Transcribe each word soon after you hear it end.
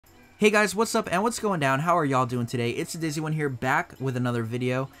Hey guys, what's up and what's going down? How are y'all doing today? It's the Dizzy One here, back with another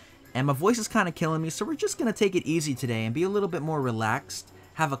video. And my voice is kind of killing me, so we're just going to take it easy today and be a little bit more relaxed,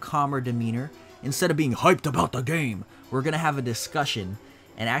 have a calmer demeanor. Instead of being hyped about the game, we're going to have a discussion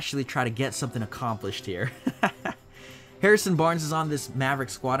and actually try to get something accomplished here. Harrison Barnes is on this Maverick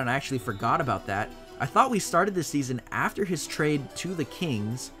squad, and I actually forgot about that. I thought we started this season after his trade to the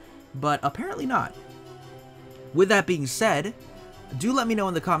Kings, but apparently not. With that being said, do let me know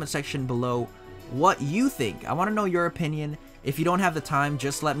in the comment section below what you think. I want to know your opinion. If you don't have the time,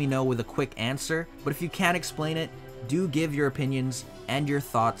 just let me know with a quick answer. But if you can't explain it, do give your opinions and your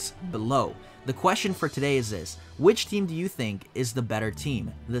thoughts below. The question for today is this: which team do you think is the better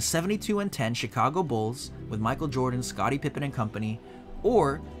team? The 72-10 Chicago Bulls with Michael Jordan, Scottie Pippen and company,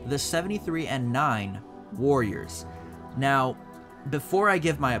 or the 73-9 Warriors? Now, before I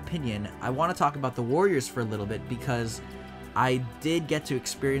give my opinion, I want to talk about the Warriors for a little bit because I did get to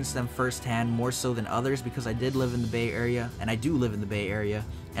experience them firsthand, more so than others, because I did live in the Bay Area, and I do live in the Bay Area,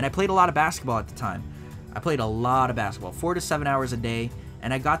 and I played a lot of basketball at the time. I played a lot of basketball, 4 to 7 hours a day,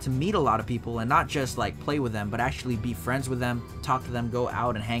 and I got to meet a lot of people, and not just like play with them, but actually be friends with them, talk to them, go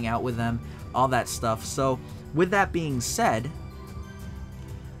out and hang out with them, all that stuff. So with that being said,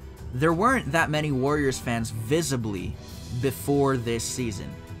 there weren't that many Warriors fans visibly before this season.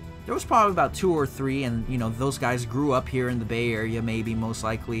 There was probably about 2 or 3, and you know, those guys grew up here in the Bay Area, maybe, most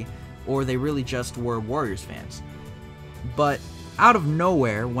likely, or they really just were Warriors fans. But out of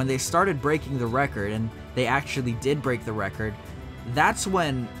nowhere, when they started breaking the record, and they actually did break the record, that's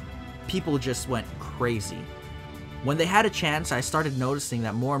when people just went crazy. When they had a chance, I started noticing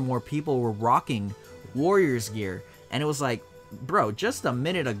that more and more people were rocking Warriors gear, and it was like, bro, just a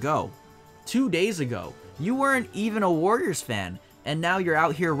minute ago, 2 days ago, you weren't even a Warriors fan, and now you're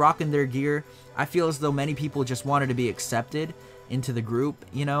out here rocking their gear. I feel as though many people just wanted to be accepted into the group,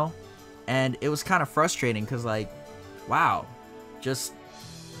 you know? And it was kind of frustrating because, like, wow, just,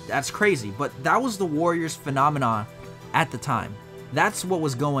 that's crazy. But that was the Warriors phenomenon at the time. That's what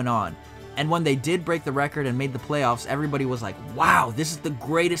was going on. And when they did break the record and made the playoffs, everybody was like, wow, this is the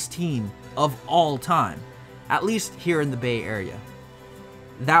greatest team of all time. At least here in the Bay Area.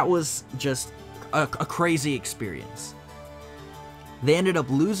 That was just a crazy experience. They ended up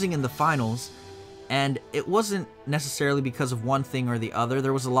losing in the finals, and it wasn't necessarily because of one thing or the other.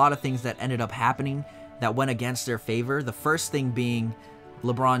 There was a lot of things that ended up happening that went against their favor. The first thing being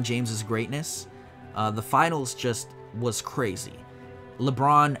LeBron James's greatness. The finals just was crazy.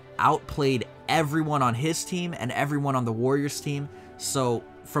 LeBron outplayed everyone on his team and everyone on the Warriors team. So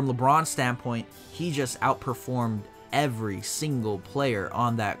from LeBron's standpoint, he just outperformed every single player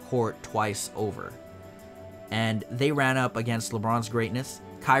on that court twice over. And they ran up against LeBron's greatness.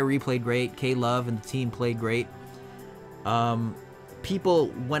 Kyrie played great. K-Love and the team played great. People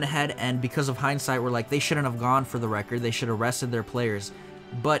went ahead and, because of hindsight, were like, they shouldn't have gone for the record. They should have rested their players.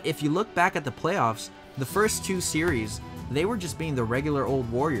 But if you look back at the playoffs, the first 2 series, they were just being the regular old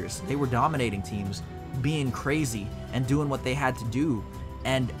Warriors. They were dominating teams, being crazy, and doing what they had to do.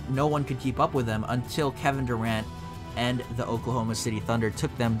 And no one could keep up with them until Kevin Durant and the Oklahoma City Thunder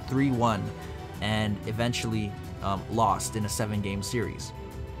took them 3-1. And eventually lost in a 7-game series.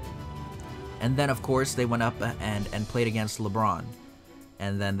 And then, of course, they went up and played against LeBron.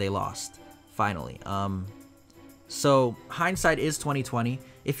 And then they lost, finally. So, hindsight is 20/20.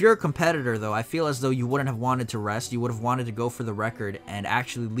 If you're a competitor, though, I feel as though you wouldn't have wanted to rest. You would have wanted to go for the record and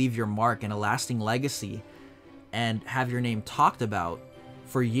actually leave your mark and a lasting legacy and have your name talked about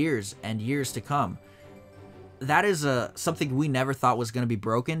for years and years to come. That is something we never thought was going to be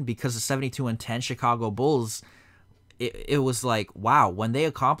broken, because the 72-10 Chicago Bulls, it was like, wow, when they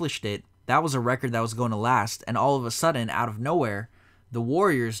accomplished it, that was a record that was going to last. And all of a sudden, out of nowhere, the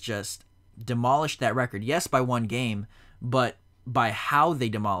Warriors just demolished that record. Yes, by 1 game, but by how they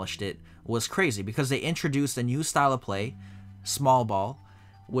demolished it was crazy, because they introduced a new style of play, small ball,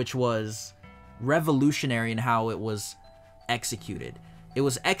 which was revolutionary in how it was executed. It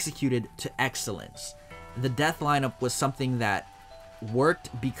was executed to excellence. The death lineup was something that worked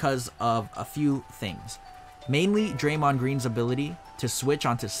because of a few things. Mainly Draymond Green's ability to switch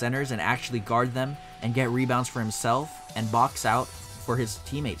onto centers and actually guard them and get rebounds for himself and box out for his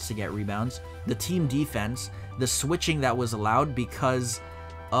teammates to get rebounds. The team defense, the switching that was allowed because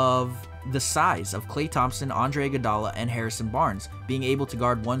of the size of Klay Thompson, Andre Iguodala, and Harrison Barnes, being able to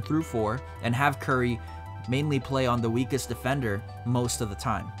guard 1 through 4 and have Curry mainly play on the weakest defender most of the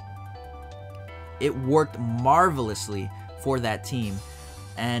time. It worked marvelously for that team,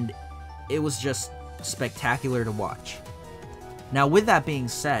 and it was just spectacular to watch. Now, with that being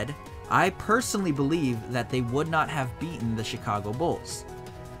said, I personally believe that they would not have beaten the Chicago Bulls.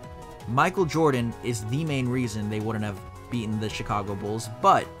 Michael Jordan is the main reason they wouldn't have beaten the Chicago Bulls,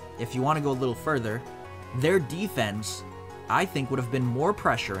 but if you want to go a little further, their defense, I think, would have been more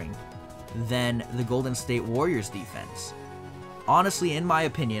pressuring than the Golden State Warriors defense. Honestly, in my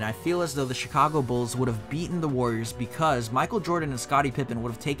opinion, I feel as though the Chicago Bulls would have beaten the Warriors because Michael Jordan and Scottie Pippen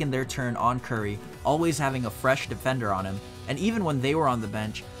would have taken their turn on Curry, always having a fresh defender on him. And even when they were on the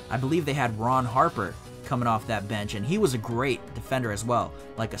bench, I believe they had Ron Harper coming off that bench, and he was a great defender as well,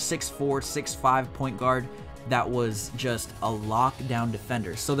 like a 6'4", 6'5" point guard that was just a lockdown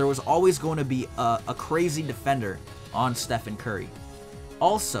defender. So there was always going to be a crazy defender on Stephen Curry.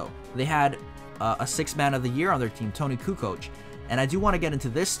 Also, they had a sixth man of the year on their team, Toni Kukoc. And I do want to get into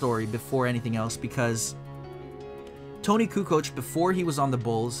this story before anything else because Toni Kukoc, before he was on the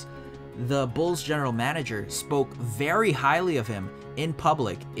Bulls general manager spoke very highly of him in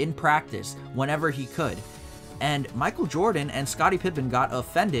public, in practice, whenever he could. And Michael Jordan and Scottie Pippen got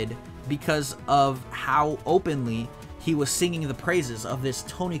offended because of how openly he was singing the praises of this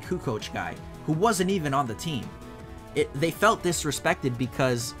Toni Kukoc guy, who wasn't even on the team. They felt disrespected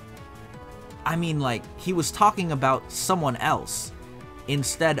because, I mean, like, he was talking about someone else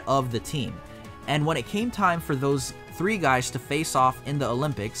instead of the team. And when it came time for those three guys to face off in the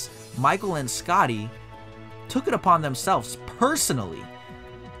Olympics, Michael and Scottie took it upon themselves personally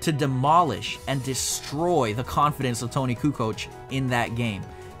to demolish and destroy the confidence of Toni Kukoc in that game.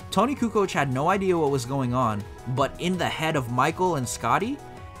 Toni Kukoc had no idea what was going on, but in the head of Michael and Scottie,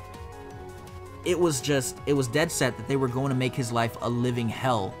 it was dead set that they were going to make his life a living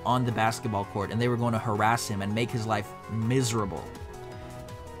hell on the basketball court, and they were going to harass him and make his life miserable.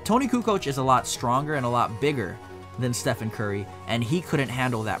 Toni Kukoc is a lot stronger and a lot bigger than Stephen Curry, and he couldn't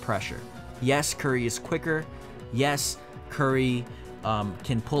handle that pressure. Yes, Curry is quicker. Yes, Curry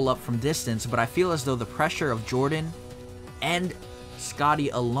can pull up from distance, but I feel as though the pressure of Jordan and Scottie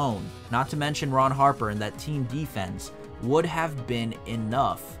alone, not to mention Ron Harper and that team defense, would have been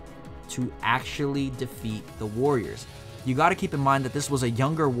enough to actually defeat the Warriors. You got to keep in mind that this was a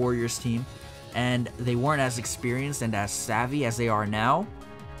younger Warriors team, and they weren't as experienced and as savvy as they are now.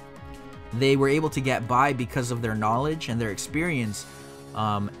 They were able to get by because of their knowledge and their experience,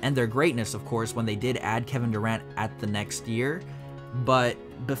 and their greatness, of course, when they did add Kevin Durant at the next year. But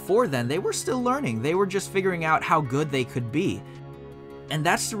before then, they were still learning. They were just figuring out how good they could be. And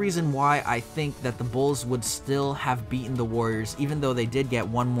that's the reason why I think that the Bulls would still have beaten the Warriors, even though they did get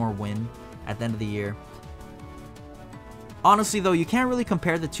one more win at the end of the year. Honestly, though, you can't really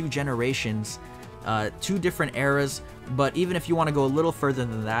compare the two generations, two different eras, but even if you want to go a little further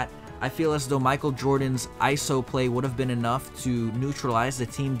than that, I feel as though Michael Jordan's ISO play would have been enough to neutralize the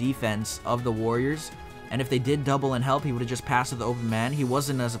team defense of the Warriors. And if they did double and help, he would have just passed to the open man. He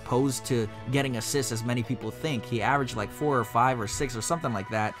wasn't as opposed to getting assists as many people think. He averaged like 4 or 5 or 6 or something like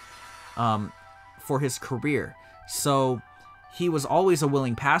that for his career. So he was always a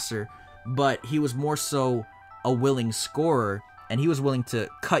willing passer, but he was more so a willing scorer, and he was willing to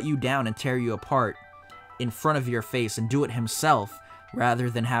cut you down and tear you apart in front of your face and do it himself rather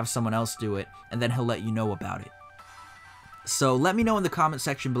than have someone else do it, and then he'll let you know about it. So let me know in the comment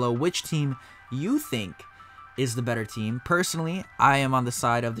section below which team you think is the better team. Personally, I am on the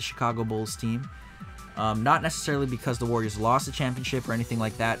side of the Chicago Bulls team. Not necessarily because the Warriors lost the championship or anything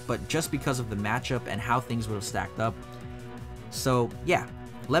like that, but just because of the matchup and how things would have stacked up. So yeah,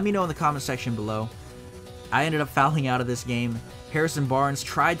 let me know in the comment section below. I ended up fouling out of this game. Harrison Barnes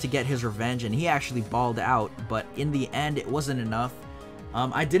tried to get his revenge, and he actually balled out, but in the end, it wasn't enough.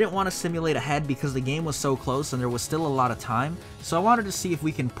 I didn't want to simulate ahead because the game was so close and there was still a lot of time, so I wanted to see if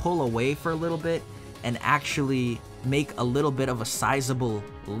we can pull away for a little bit and actually make a little bit of a sizable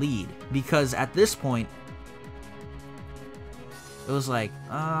lead, because at this point, it was like,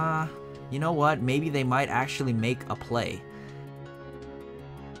 you know what, maybe they might actually make a play.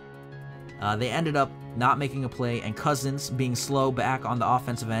 They ended up not making a play, and Cousins, being slow back on the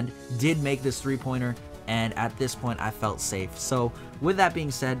offensive end, did make this three-pointer, and at this point I felt safe. So with that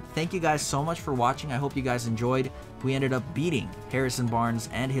being said, thank you guys so much for watching. I hope you guys enjoyed. We ended up beating Harrison Barnes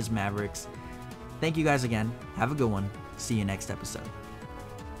and his Mavericks. Thank you guys again. Have a good one. See you next episode.